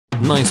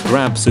Nice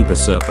grab, Super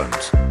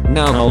Serpent.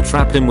 Now I'll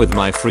trap him with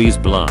my freeze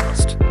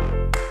blast.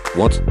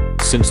 What?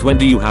 Since when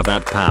do you have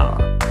that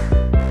power?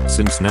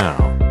 Since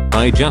now.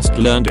 I just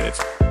learned it.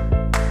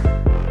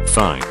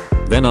 Fine.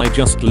 Then I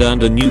just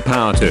learned a new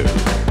power too.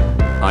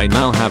 I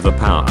now have the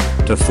power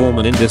to form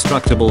an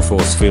indestructible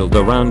force field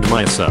around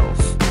myself.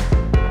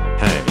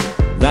 Hey,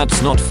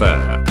 that's not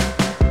fair.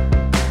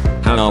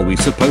 How are we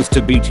supposed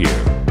to beat you?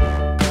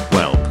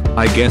 Well,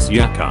 I guess you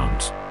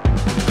can't.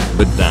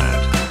 But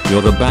Dad,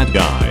 you're the bad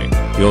guy.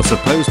 You're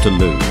supposed to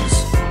lose.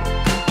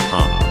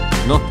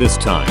 Ah, not this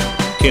time,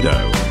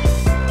 kiddo.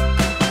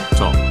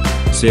 Tom,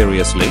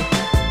 seriously?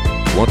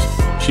 What?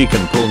 She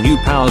can pull new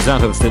powers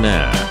out of thin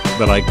air,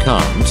 but I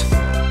can't?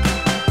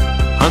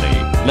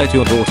 Honey, let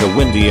your daughter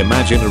win the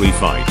imaginary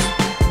fight.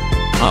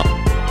 Ah.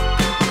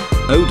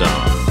 Oh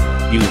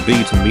darn. You've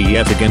beaten me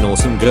yet again,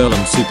 awesome girl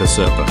and Super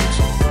Serpent.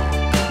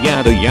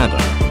 Yada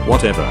yada,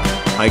 whatever.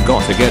 I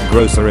gotta get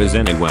groceries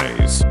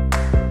anyways.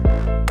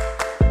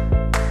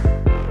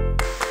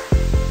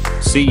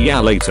 See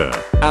ya later,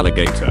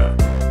 alligator.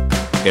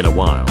 In a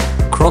while,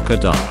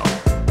 crocodile.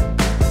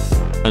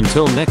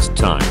 Until next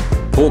time,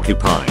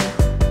 porcupine.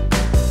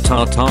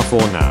 Ta-ta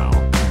for now,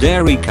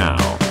 dairy cow.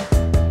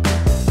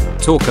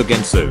 Talk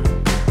again soon,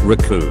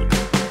 raccoon.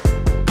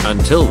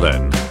 Until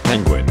then,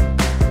 penguin.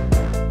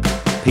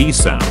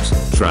 Peace out,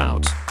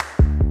 trout.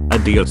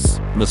 Adios,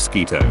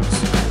 mosquitoes.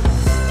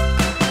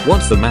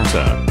 What's the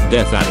matter,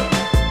 Death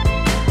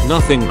Adder?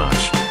 Nothing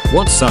much.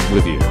 What's up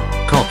with you,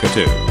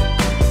 cockatoo?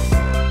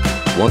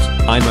 What?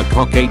 I'm a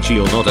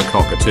cockatiel, not a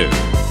cockatoo.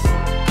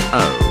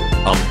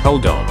 Oh,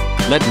 hold on.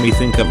 Let me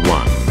think of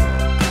one.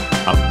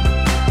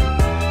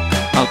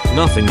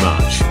 Nothing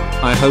much.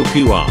 I hope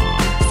you are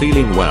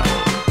feeling well,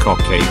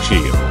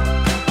 cockatiel.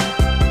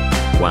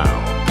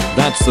 Wow,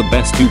 that's the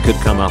best you could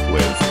come up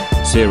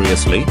with.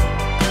 Seriously?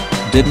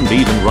 Didn't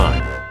even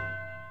rhyme.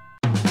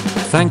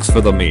 Thanks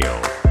for the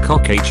meal,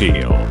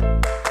 cockatiel.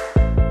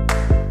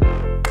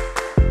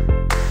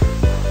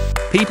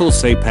 People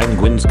say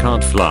penguins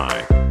can't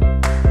fly.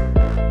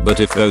 But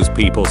if those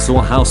people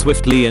saw how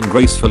swiftly and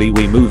gracefully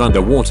we move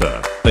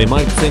underwater, they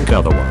might think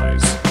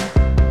otherwise.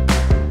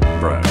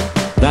 Bro,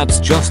 that's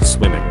just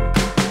swimming.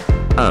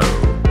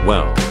 Oh,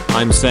 well,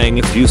 I'm saying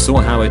if you saw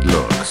how it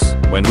looks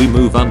when we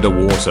move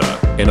underwater,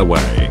 in a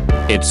way,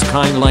 it's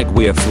kinda like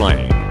we're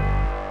flying.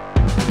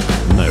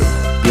 No,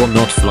 you're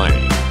not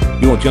flying.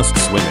 You're just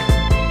swimming.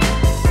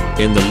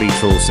 In the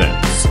literal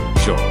sense,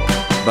 sure.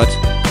 But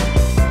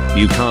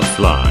you can't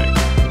fly.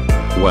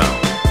 Well,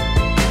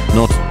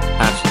 not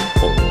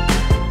at all.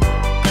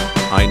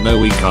 I know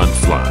we can't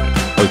fly,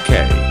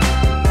 okay.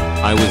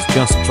 I was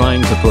just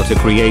trying to put a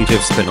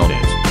creative spin on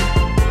it.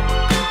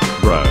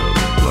 Bro,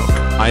 look,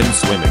 I'm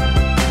swimming,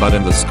 but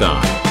in the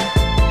sky.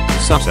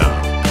 Shut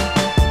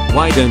up.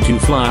 Why don't you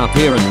fly up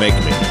here and make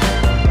me?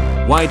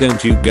 Why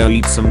don't you go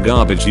eat some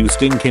garbage, you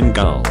stinking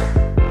gull?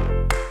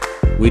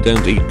 We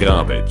don't eat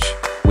garbage.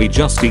 We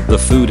just eat the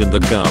food in the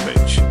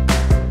garbage.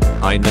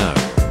 I know.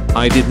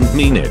 I didn't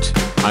mean it.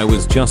 I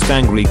was just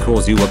angry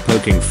cause you were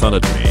poking fun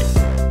at me.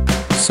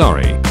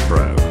 Sorry,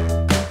 bro.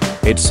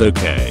 It's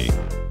okay.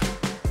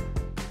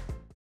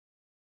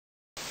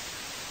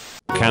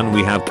 Can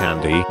we have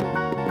candy?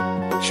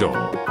 Sure,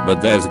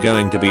 but there's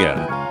going to be a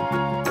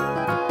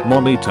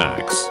mommy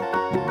tax.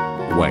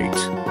 Wait.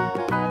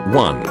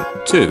 1,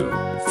 2,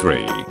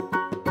 3.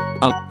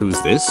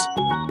 Who's this?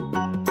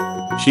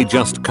 She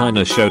just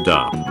kinda showed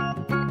up.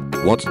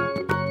 What?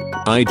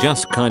 I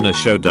just kinda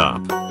showed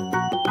up.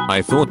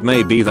 I thought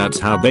maybe that's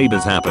how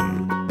babies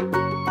happen.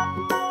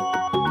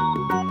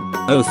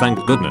 Oh,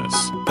 thank goodness,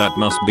 that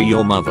must be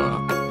your mother.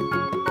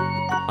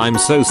 I'm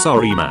so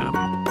sorry, ma'am.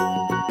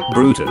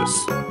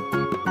 Brutus.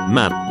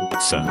 Ma'am,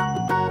 sir.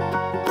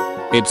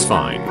 It's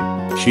fine.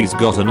 She's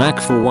got a knack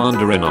for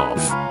wandering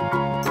off.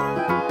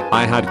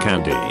 I had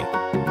candy.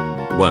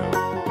 Whoa,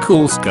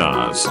 cool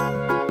scars.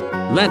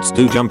 Let's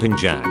do jumping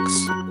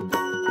jacks.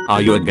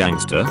 Are you a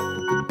gangster?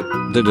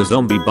 Did a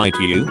zombie bite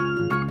you?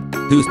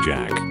 Who's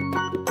Jack?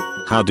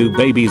 How do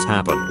babies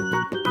happen?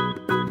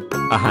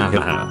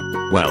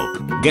 Ahahaha. Well,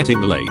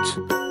 getting late.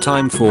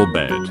 Time for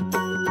bed.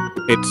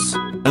 It's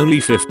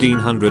only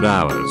 1500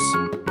 hours.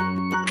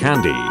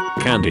 Candy,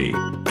 candy,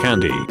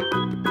 candy.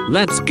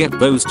 Let's get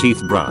those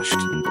teeth brushed.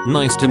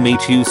 Nice to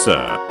meet you,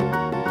 sir.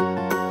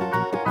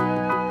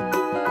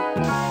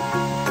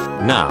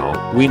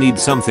 Now, we need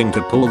something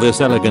to pull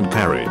this elegant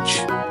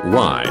carriage.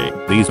 Why,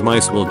 these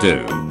mice will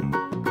do.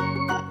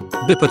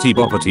 Bippity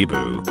boppity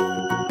boo.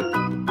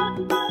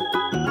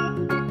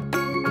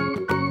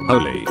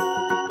 Holy.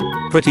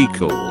 Pretty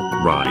cool,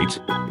 right?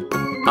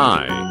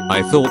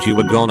 I thought you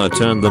were gonna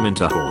turn them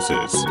into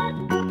horses.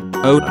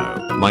 Oh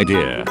no, my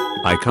dear,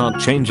 I can't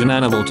change an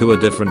animal to a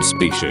different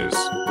species.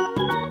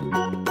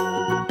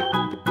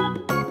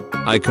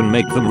 I can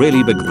make them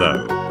really big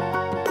though.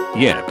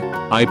 Yep,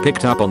 I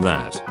picked up on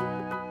that.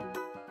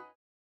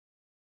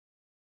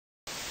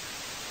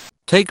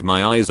 Take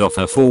my eyes off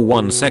her for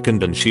 1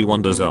 second and she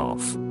wanders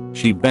off.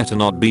 She better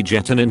not be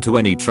jetting into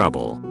any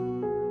trouble.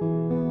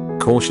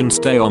 Caution,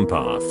 stay on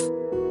path.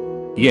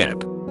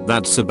 Yep,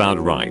 that's about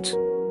right.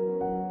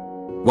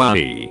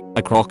 Wowee,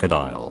 a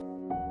crocodile.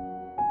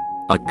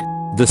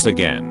 Ugh, this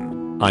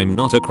again. I'm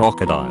not a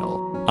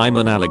crocodile. I'm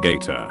an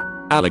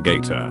alligator.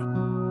 Alligator.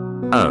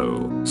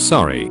 Oh,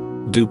 sorry.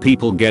 Do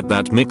people get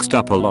that mixed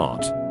up a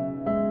lot?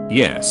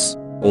 Yes,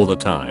 all the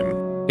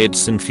time.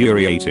 It's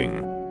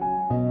infuriating.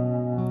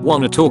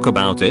 Wanna talk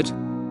about it?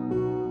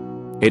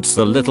 It's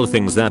the little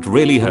things that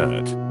really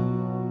hurt.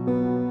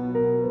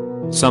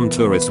 Some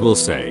tourists will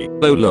say,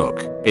 oh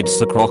look,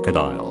 it's a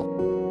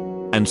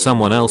crocodile. And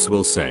someone else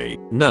will say,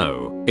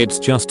 no, it's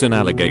just an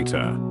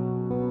alligator.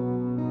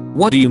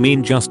 What do you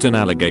mean just an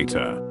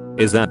alligator?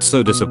 Is that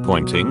so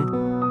disappointing?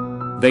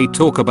 They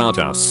talk about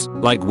us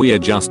like we're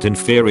just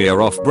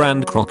inferior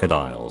off-brand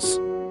crocodiles.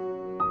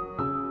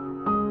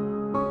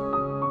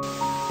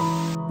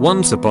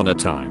 Once upon a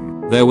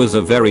time, there was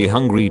a very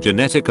hungry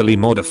genetically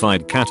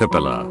modified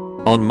caterpillar.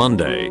 On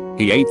Monday,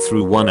 he ate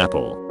through one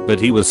apple, but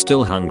he was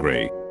still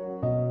hungry.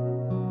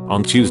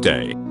 On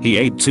Tuesday, he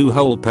ate 2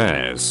 whole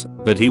pears,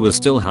 but he was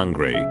still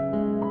hungry.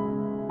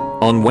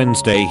 On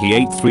Wednesday he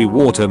ate 3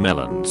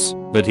 watermelons,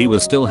 but he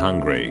was still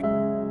hungry.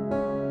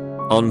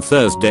 On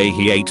Thursday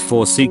he ate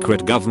 4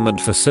 secret government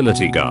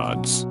facility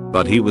guards,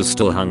 but he was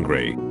still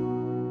hungry.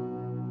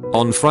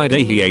 On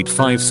Friday he ate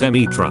 5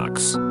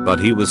 semi-trucks, but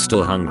he was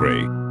still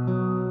hungry.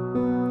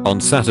 On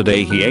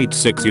Saturday he ate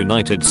 6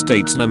 United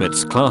States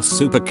Nimitz class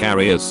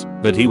supercarriers,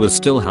 but he was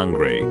still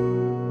hungry.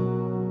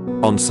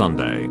 On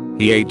Sunday,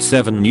 he ate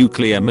 7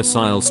 nuclear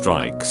missile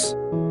strikes.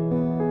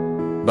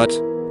 But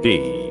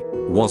he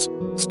was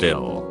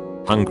still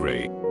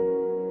hungry.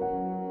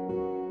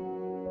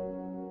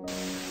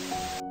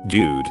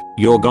 Dude,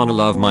 you're gonna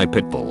love my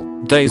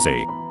pitbull,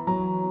 Daisy.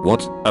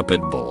 What, a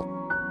pitbull?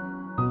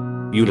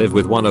 You live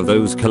with one of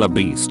those killer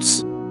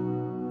beasts?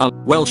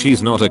 Well,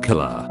 she's not a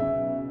killer.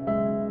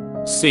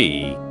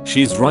 See,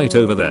 she's right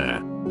over there.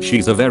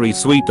 She's a very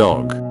sweet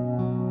dog.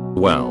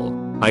 Well,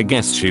 I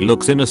guess she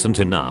looks innocent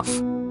enough.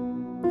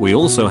 We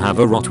also have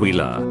a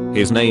Rottweiler.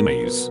 His name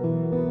is...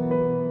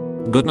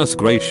 Goodness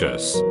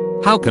gracious.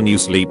 How can you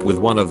sleep with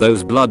one of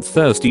those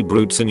bloodthirsty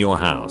brutes in your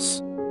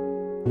house?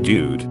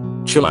 Dude,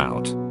 chill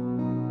out.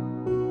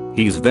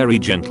 He's very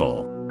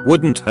gentle.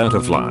 Wouldn't hurt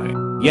a fly.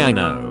 Yeah, I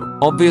know.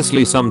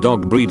 Obviously some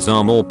dog breeds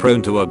are more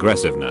prone to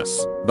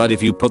aggressiveness, but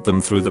if you put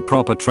them through the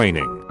proper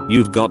training,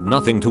 you've got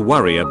nothing to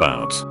worry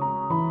about.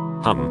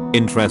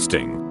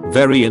 Interesting.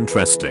 Very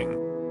interesting.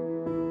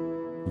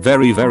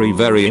 Very, very,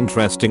 very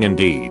interesting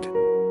indeed.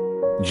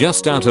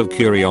 Just out of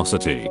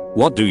curiosity,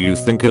 what do you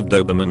think of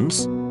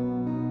Dobermans?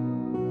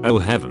 Oh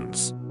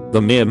heavens.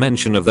 The mere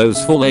mention of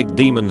those full-egg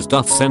demons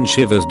doth send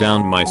shivers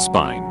down my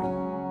spine.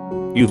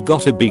 You've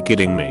gotta be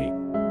kidding me.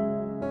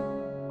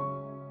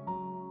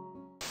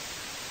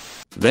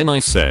 Then I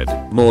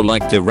said, more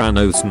like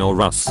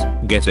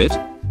Tyrannosaurus, get it?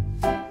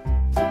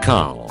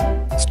 Carl.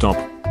 Stop.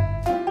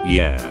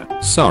 Yeah,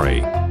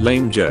 sorry,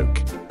 lame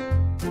joke.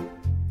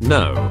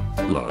 No,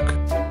 look.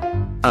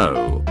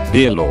 Oh,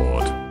 dear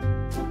lord.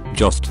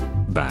 Just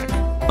back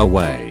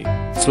away,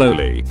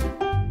 slowly.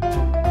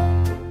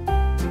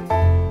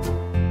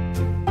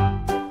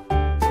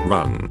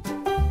 Run.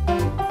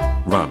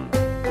 Run.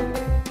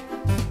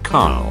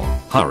 Carl,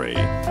 hurry.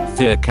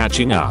 They're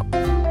catching up.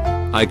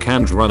 I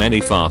can't run any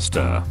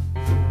faster.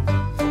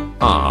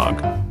 Arg.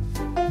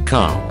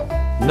 Carl,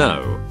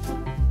 no.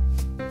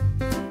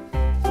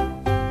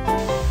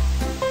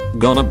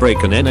 Gonna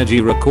break an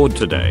energy record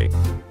today.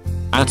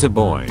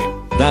 Attaboy,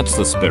 that's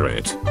the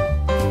spirit.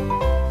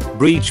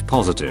 Breach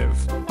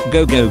positive.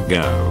 Go go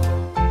go.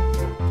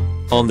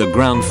 On the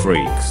ground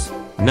freaks.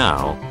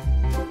 Now.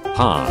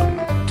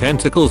 Han,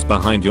 tentacles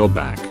behind your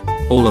back.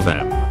 All of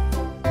them.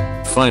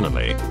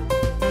 Finally.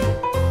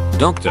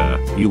 Doctor,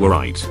 you were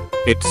right.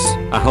 It's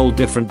a whole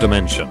different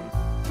dimension.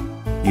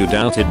 You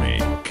doubted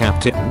me,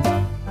 Captain?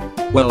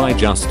 Well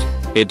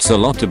it's a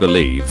lot to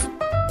believe.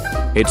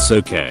 It's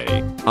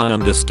okay, I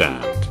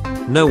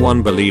understand. No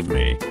one believed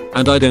me,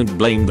 and I don't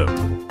blame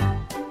them.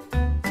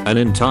 An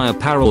entire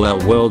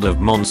parallel world of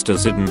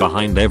monsters hidden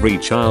behind every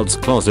child's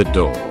closet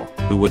door.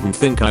 Who wouldn't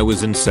think I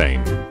was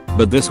insane?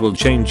 But this will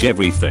change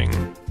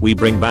everything. We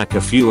bring back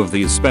a few of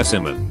these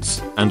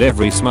specimens, and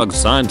every smug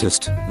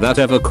scientist that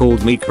ever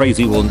called me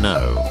crazy will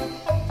know.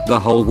 The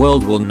whole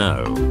world will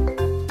know.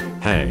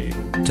 Hey,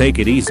 take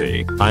it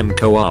easy, I'm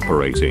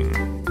cooperating.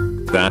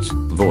 That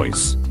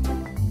voice.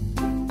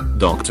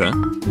 Doctor?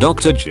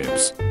 Dr.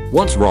 Chips?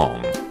 What's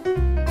wrong?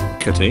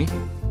 Kitty?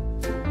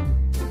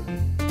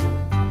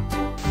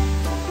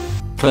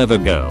 Clever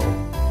girl.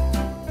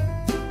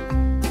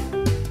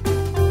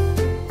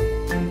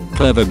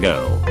 Clever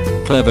girl.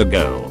 Clever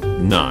girl.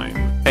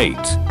 9,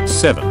 8,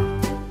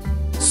 7,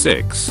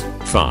 6,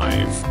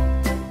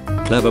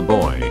 5. Clever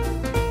boy.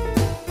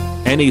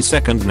 Any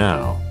second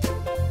now.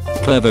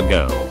 Clever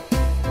girl.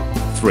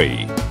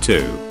 3,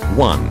 2,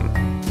 1.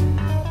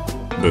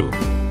 Boom.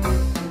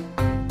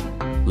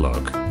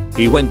 Look.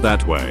 He went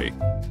that way.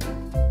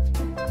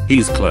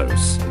 He's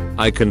close.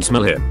 I can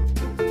smell him.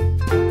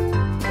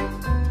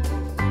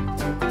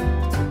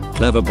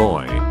 Clever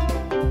boy.